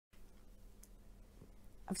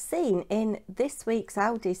I've seen in this week's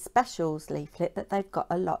Aldi specials leaflet that they've got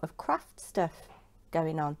a lot of craft stuff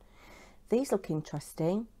going on. These look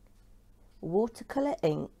interesting. Watercolour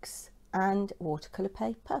inks and watercolour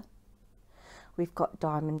paper. We've got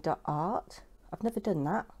diamond dot art. I've never done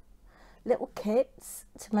that. Little kits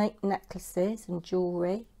to make necklaces and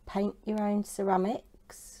jewellery. Paint your own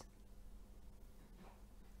ceramics.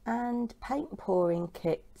 And paint pouring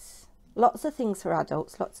kits. Lots of things for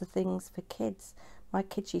adults, lots of things for kids. My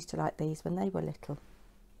kids used to like these when they were little.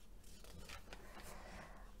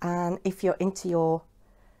 And if you're into your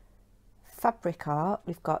fabric art,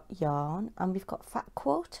 we've got yarn and we've got fat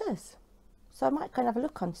quarters. So I might go and have a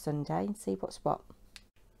look on Sunday and see what's what.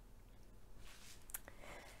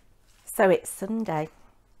 So it's Sunday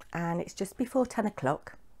and it's just before 10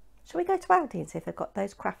 o'clock. Shall we go to Aldi and see if they've got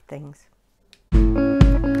those craft things?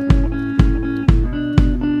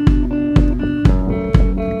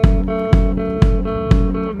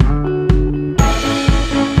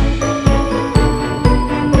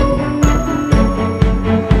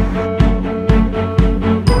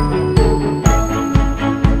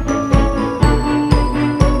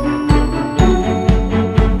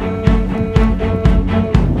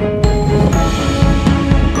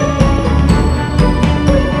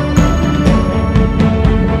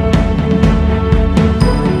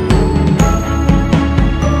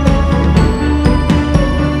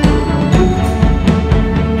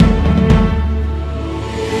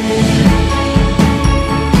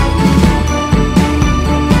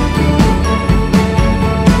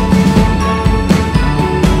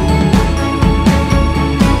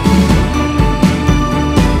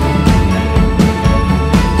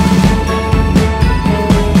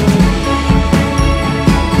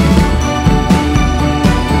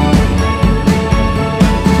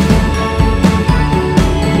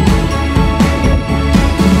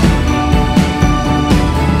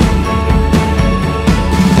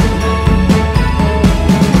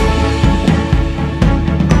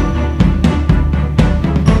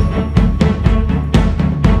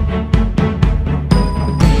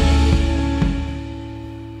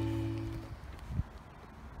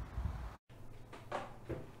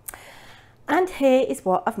 And here is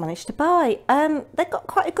what I've managed to buy. They've got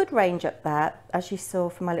quite a good range up there, as you saw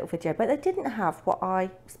from my little video, but they didn't have what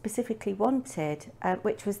I specifically wanted,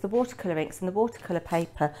 which was the watercolour inks and the watercolour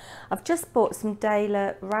paper. I've just bought some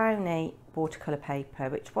Daler Rowney watercolour paper,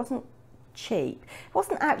 which wasn't cheap. It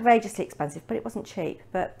wasn't outrageously expensive, but it wasn't cheap.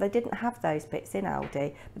 But they didn't have those bits in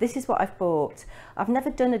Aldi. But this is what I've bought. I've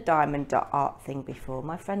never done a diamond dot art thing before.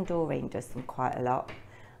 My friend Doreen does them quite a lot.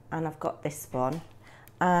 And I've got this one.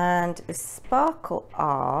 And the sparkle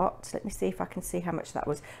art, let me see if I can see how much that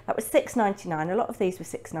was. That was $6.99. A lot of these were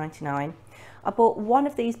 $6.99. I bought one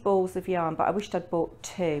of these balls of yarn, but I wished I'd bought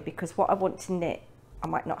two because what I want to knit, I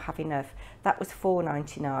might not have enough. That was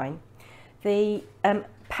 $4.99. The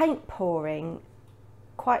paint pouring,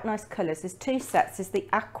 quite nice colours. There's two sets. There's the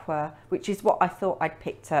aqua, which is what I thought I'd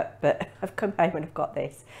picked up, but I've come home and I've got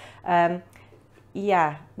this.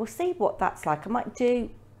 Yeah, we'll see what that's like. I might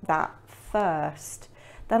do that first.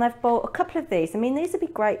 Then I've bought a couple of these. I mean, these would be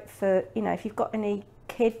great for, you know, if you've got any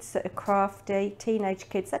kids that are crafty, teenage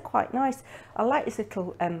kids, they're quite nice. I like this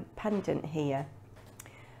little pendant here.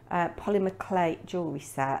 Polymer clay jewellery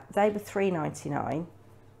set. They were $3.99,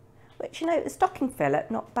 which, you know, the stocking filler,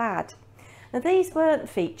 not bad. Now, these weren't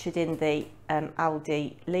featured in the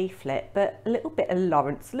Aldi leaflet, but a little bit of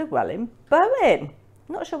Lawrence Llewellyn Bowen.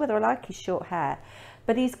 I'm not sure whether I like his short hair.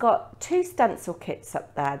 But he's got two stencil kits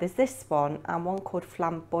up there. There's this one and one called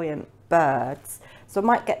Flamboyant Birds. So I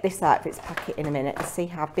might get this out of its packet in a minute and see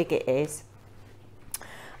how big it is.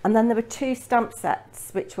 And then there were two stamp sets,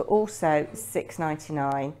 which were also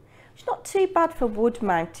 $6.99. Which is not too bad for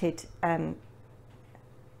wood-mounted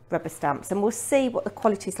rubber stamps. And we'll see what the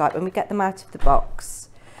quality is like when we get them out of the box.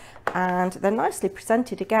 And they're nicely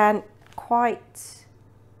presented again. Quite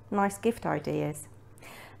nice gift ideas.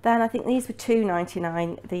 Then I think these were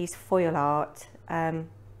 $2.99, these foil art.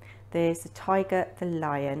 There's the tiger, the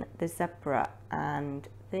lion, the zebra and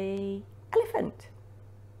the elephant.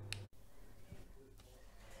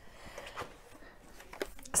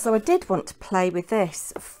 So I did want to play with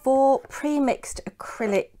this. 4 pre-mixed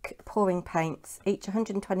acrylic pouring paints, each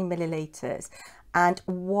 120 millilitres, and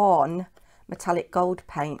 1 metallic gold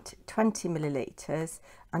paint, 20 millilitres,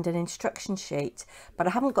 and an instruction sheet. But I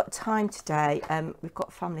haven't got time today. We've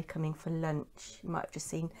got family coming for lunch. You might have just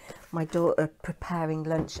seen my daughter preparing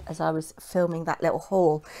lunch as I was filming that little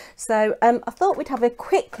haul. So I thought we'd have a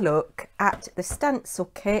quick look at the stencil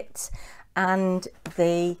kit and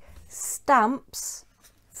the stamps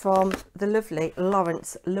from the lovely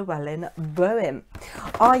Lawrence Llewellyn Bowen.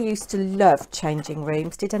 I used to love changing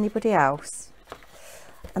rooms. Did anybody else?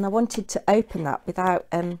 And I wanted to open that without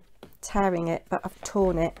tearing it, but I've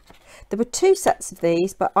torn it. There were 2 sets of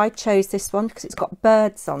these, but I chose this one because it's got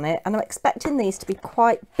birds on it, and I'm expecting these to be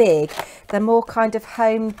quite big. They're more kind of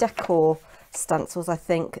home decor stencils, I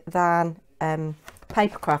think, than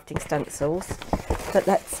paper crafting stencils. But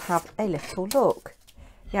let's have a little look.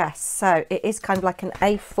 Yes, so it is kind of like an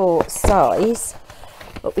A4 size,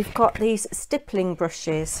 but we've got these stippling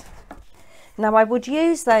brushes. Now I would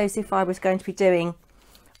use those if I was going to be doing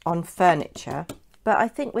on furniture, but I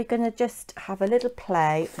think we're going to just have a little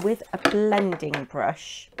play with a blending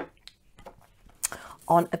brush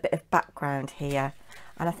on a bit of background here.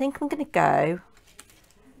 And I think I'm going to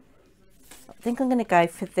go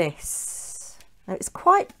for this. Now it's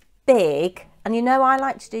quite big, and you know I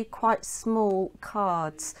like to do quite small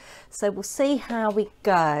cards, so we'll see how we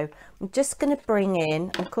go. I'm just going to bring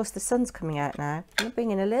in, and of course the sun's coming out now, I'm going to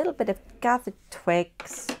bring in a little bit of gathered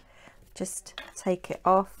twigs, just take it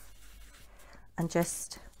off and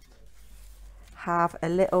just have a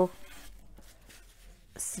little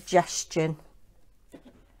suggestion.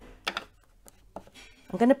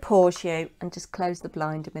 I'm going to pause you and just close the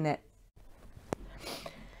blind a minute.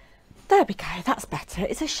 There we go, that's better.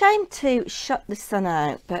 It's a shame to shut the sun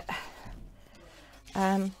out, but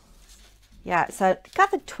yeah, so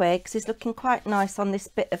gathered twigs is looking quite nice on this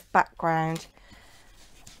bit of background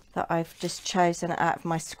that I've just chosen out of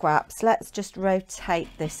my scraps. Let's just rotate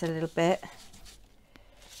this a little bit.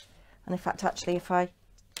 And in fact, actually, if I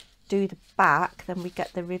do the back, then we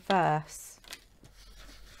get the reverse.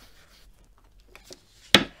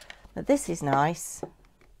 Now this is nice.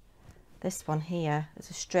 This one here, there's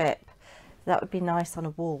a strip. That would be nice on a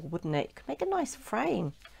wall, wouldn't it? You could make a nice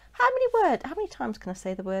frame. How many times can I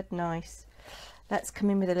say the word nice? Let's come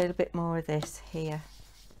in with a little bit more of this here.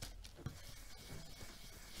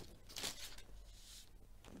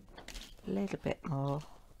 A little bit more.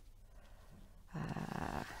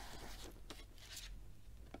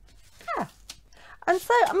 Yeah. And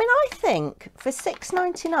so, I mean, I think for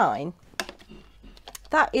 £6.99,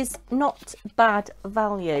 that is not bad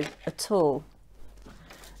value at all.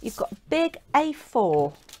 You've got a big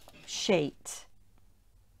A4 sheet,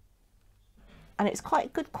 and it's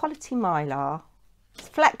quite good quality mylar. It's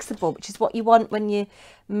flexible, which is what you want when you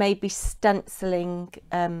may be stenciling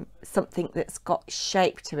something that's got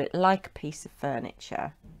shape to it, like a piece of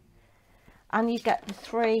furniture. And you get the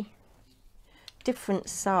 3 different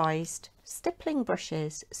sized stippling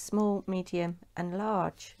brushes, small, medium and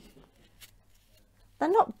large. They're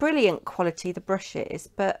not brilliant quality, the brushes,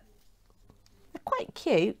 but they're quite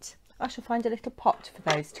cute. I shall find a little pot for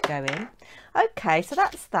those to go in. Okay, so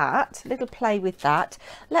that's that. A little play with that.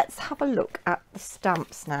 Let's have a look at the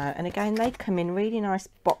stamps now. And again, they come in really nice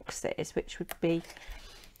boxes, which would be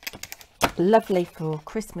lovely for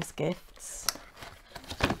Christmas gifts.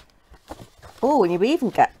 Oh, and you even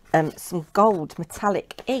get some gold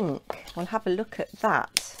metallic ink. We'll have a look at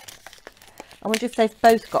that. I wonder if they've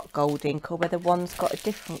both got gold ink or whether one's got a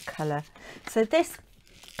different colour. So this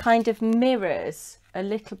kind of mirrors a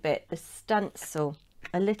little bit the stencil,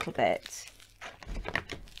 a little bit.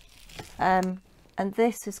 And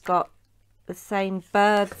this has got the same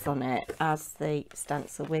birds on it as the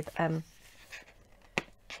stencil with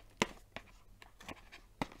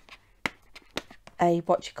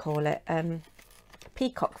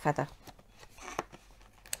peacock feather.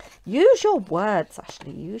 Use your words,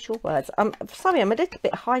 Ashley, use your words. I'm sorry, I'm a little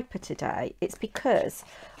bit hyper today. It's because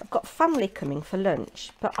I've got family coming for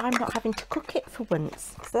lunch, but I'm not having to cook it for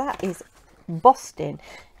once. So that is Boston.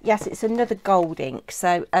 Yes, it's another gold ink.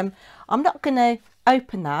 So I'm not going to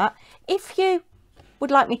open that. If you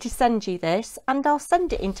would like me to send you this, and I'll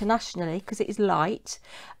send it internationally because it is light,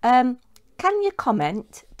 can you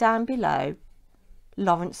comment down below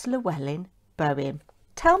Lawrence Llewellyn Bowen?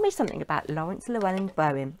 Tell me something about Lawrence Llewellyn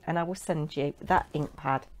Bowen and I will send you that ink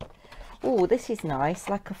pad. Oh, this is nice,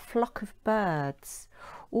 like a flock of birds.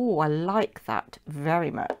 Oh, I like that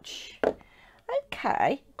very much.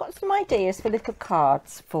 Okay, got some ideas for little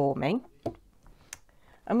cards for me.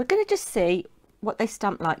 And we're going to just see what they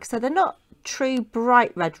stamp like. So they're not true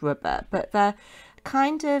bright red rubber, but they're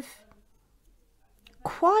kind of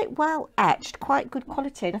quite well etched, quite good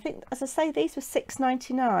quality. And I think, as I say, these were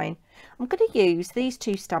 £6.99. I'm going to use these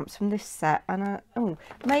 2 stamps from this set, and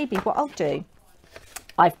maybe what I'll do,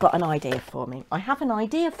 I've got an idea forming. I have an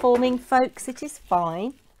idea forming, folks. It is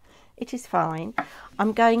fine. It is fine.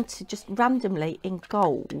 I'm going to just randomly in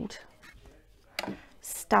gold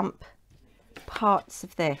stamp parts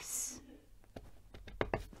of this.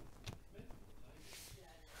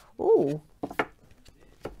 Ooh,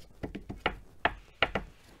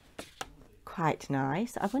 quite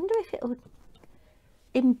nice. I wonder if it would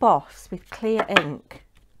emboss with clear ink.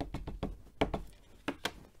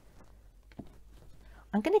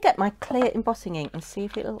 I'm going to get my clear embossing ink and see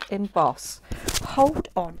if it'll emboss. Hold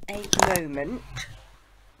on a moment.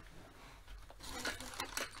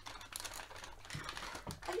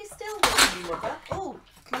 Are you still watching, Mother? Oh,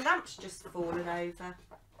 my lamp's just fallen over.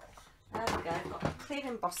 There we go. I've got a clear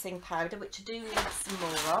embossing powder, which I do need some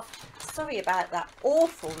more of. Sorry about that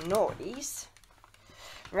awful noise.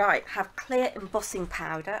 Right, have clear embossing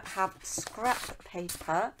powder, have scrap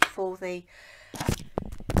paper for the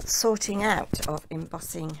sorting out of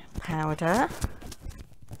embossing powder.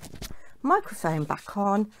 Microphone back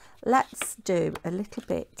on. Let's do a little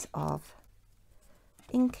bit of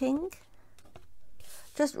inking,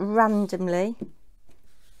 just randomly.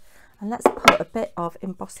 And let's put a bit of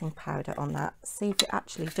embossing powder on that, see if it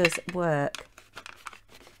actually does work.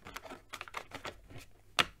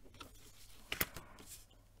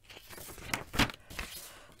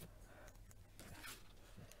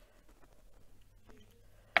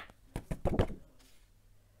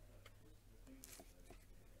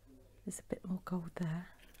 There's a bit more gold there.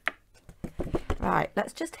 Right,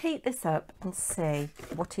 let's just heat this up and see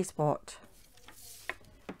what is what.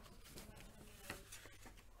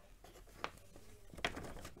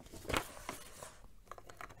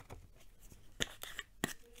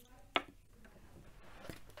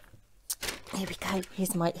 Here we go,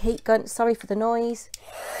 here's my heat gun. Sorry for the noise.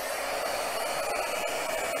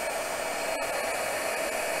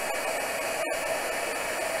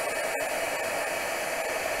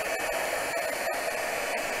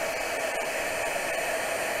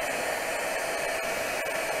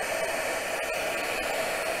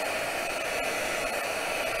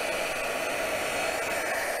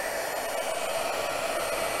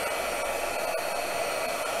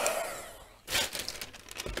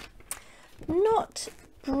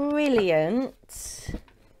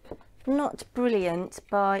 Not brilliant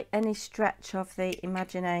by any stretch of the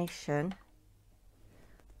imagination.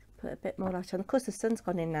 Put a bit more light on. Of course the sun's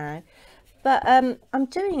gone in now, but I'm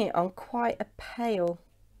doing it on quite a pale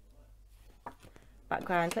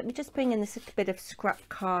background. Let me just bring in this little bit of scrap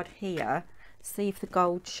card here, see if the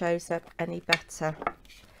gold shows up any better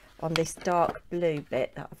on this dark blue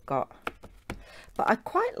bit that I've got. But I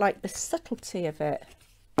quite like the subtlety of it.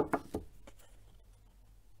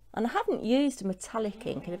 And I haven't used a metallic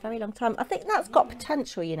ink in a very long time. I think that's got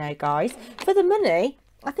potential, you know, guys. For the money,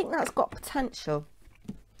 I think that's got potential.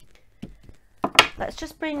 Let's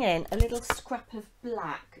just bring in a little scrap of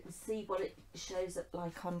black and see what it shows up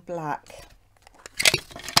like on black.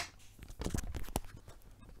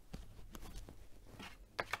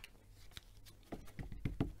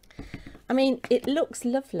 I mean, it looks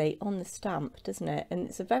lovely on the stamp, doesn't it? And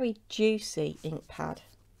it's a very juicy ink pad.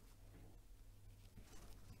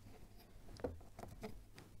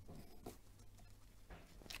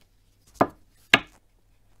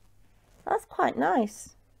 That's quite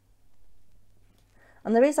nice.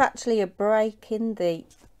 And there is actually a break in the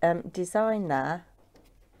design there.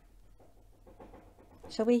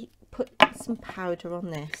 Shall we put some powder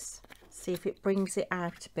on this? See if it brings it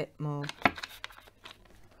out a bit more.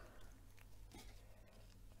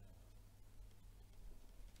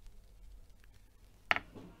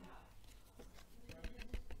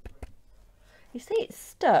 You see it's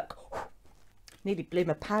stuck. Nearly blew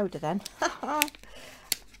my powder then.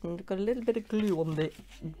 And I've got a little bit of glue on the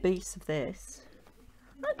base of this.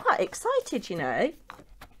 I'm quite excited, you know.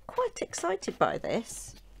 Quite excited by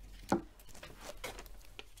this.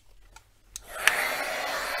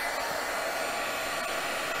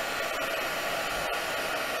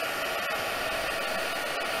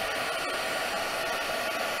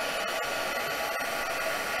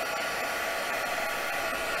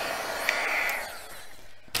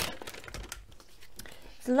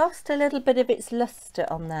 It's lost a little bit of its luster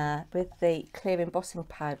on there with the clear embossing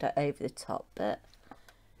powder over the top, but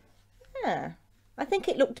yeah, I think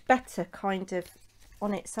it looked better kind of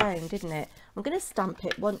on its own, didn't it? I'm going to stamp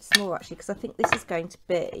it once more actually, because I think this is going to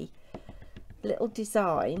be a little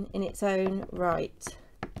design in its own right.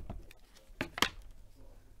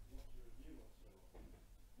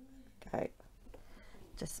 Okay,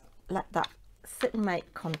 just let that sit and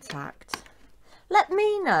make contact. Let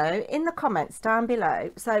me know in the comments down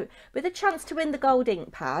below. So with a chance to win the gold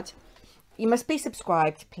ink pad, you must be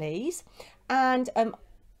subscribed, please, and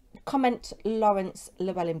comment Lawrence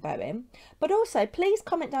Llewellyn Bowen. But also please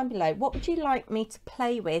comment down below, what would you like me to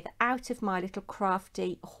play with out of my little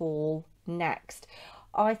crafty haul next?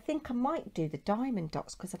 I think I might do the diamond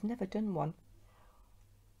dots because I've never done one.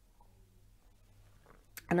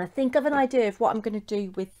 And I think of an idea of what I'm going to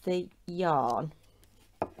do with the yarn.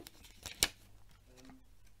 All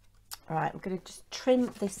right, I'm going to just trim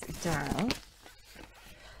this down.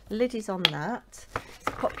 Lid is on that.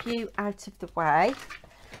 Let's pop you out of the way.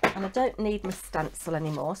 And I don't need my stencil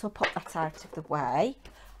anymore, so I'll pop that out of the way.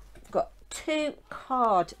 I've got 2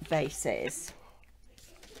 card bases.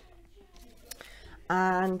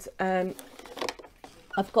 And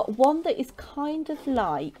I've got one that is kind of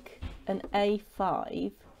like an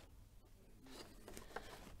A5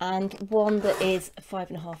 and one that is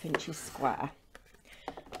 5.5 inches square.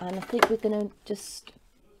 And I think we're going to just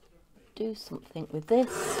do something with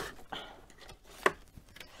this.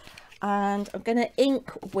 And I'm going to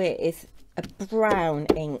ink with a brown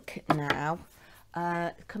ink now.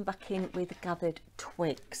 Come back in with gathered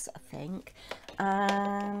twigs, I think.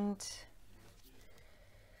 And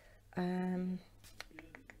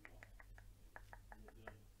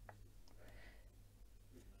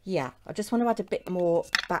yeah, I just want to add a bit more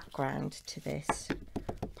background to this.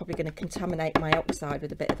 Probably going to contaminate my oxide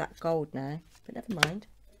with a bit of that gold now, but never mind.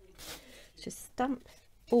 Let's just stamp.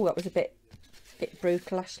 Oh, that was a bit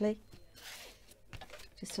brutal, Ashley.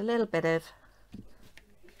 Just a little bit of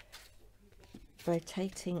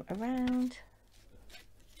rotating around.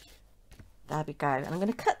 There we go. And I'm going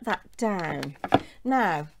to cut that down.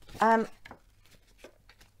 Now,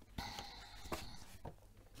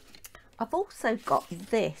 I've also got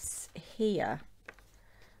this here,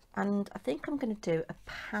 and I think I'm going to do a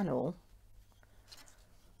panel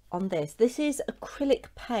on this. This is acrylic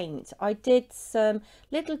paint. I did some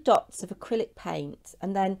little dots of acrylic paint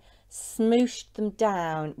and then smooshed them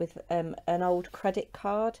down with an old credit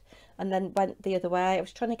card and then went the other way. I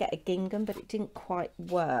was trying to get a gingham, but it didn't quite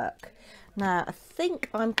work. Now, I think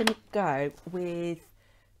I'm going to go with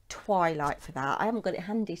Twilight for that. I haven't got it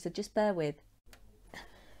handy, so just bear with.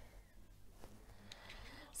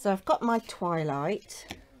 So I've got my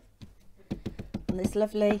Twilight and this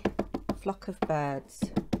lovely flock of birds.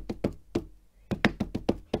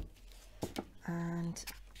 And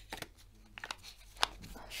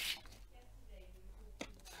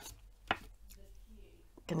I'm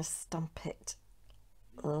going to stamp it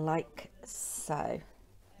like so.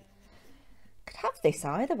 Could have this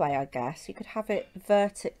either way, I guess. You could have it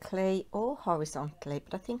vertically or horizontally,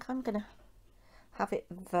 but I think I'm going to have it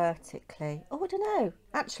vertically. Oh, I don't know.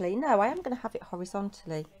 Actually, no, I am going to have it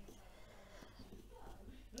horizontally.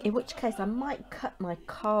 In which case I might cut my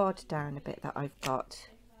card down a bit that I've got.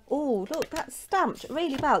 Oh, look, that's stamped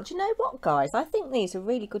really well. Do you know what, guys? I think these are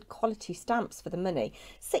really good quality stamps for the money.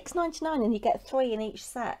 £6.99 and you get 3 in each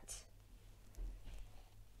set.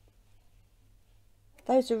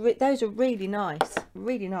 Those are really nice,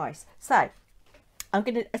 really nice. So I'm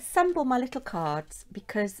going to assemble my little cards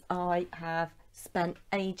because I have spent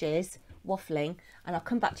ages waffling, and I'll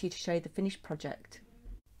come back to you to show you the finished project.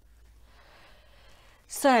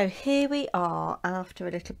 So here we are after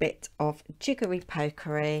a little bit of jiggery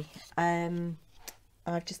pokery.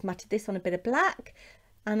 I've just matted this on a bit of black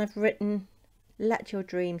and I've written "Let your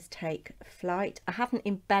dreams take flight." I haven't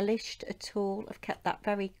embellished at all. I've kept that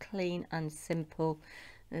very clean and simple.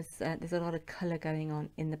 There's a lot of colour going on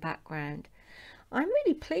in the background. I'm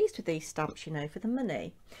really pleased with these stamps, you know, for the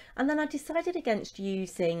money. And then I decided against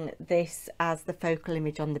using this as the focal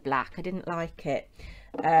image on the black. I didn't like it.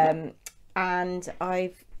 And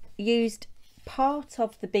I've used part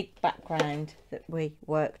of the big background that we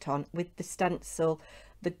worked on with the stencil,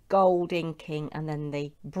 the gold inking, and then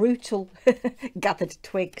the brutal gathered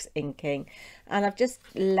twigs inking. And I've just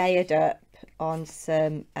layered up on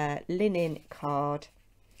some linen card.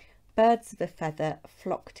 Birds of a feather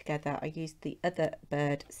flock together. I used the other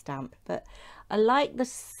bird stamp, but I like the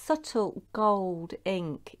subtle gold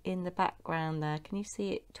ink in the background there. Can you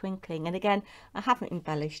see it twinkling? And again, I haven't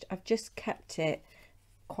embellished. I've just kept it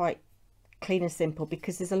quite clean and simple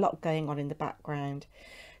because there's a lot going on in the background.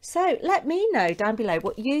 So let me know down below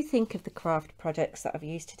what you think of the craft projects that I've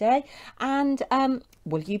used today, and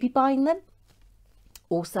will you be buying them?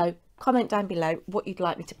 Also, comment down below what you'd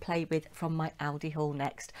like me to play with from my Aldi haul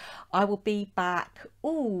next. I will be back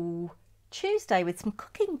Tuesday with some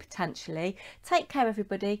cooking potentially. Take care,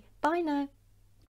 everybody. Bye now.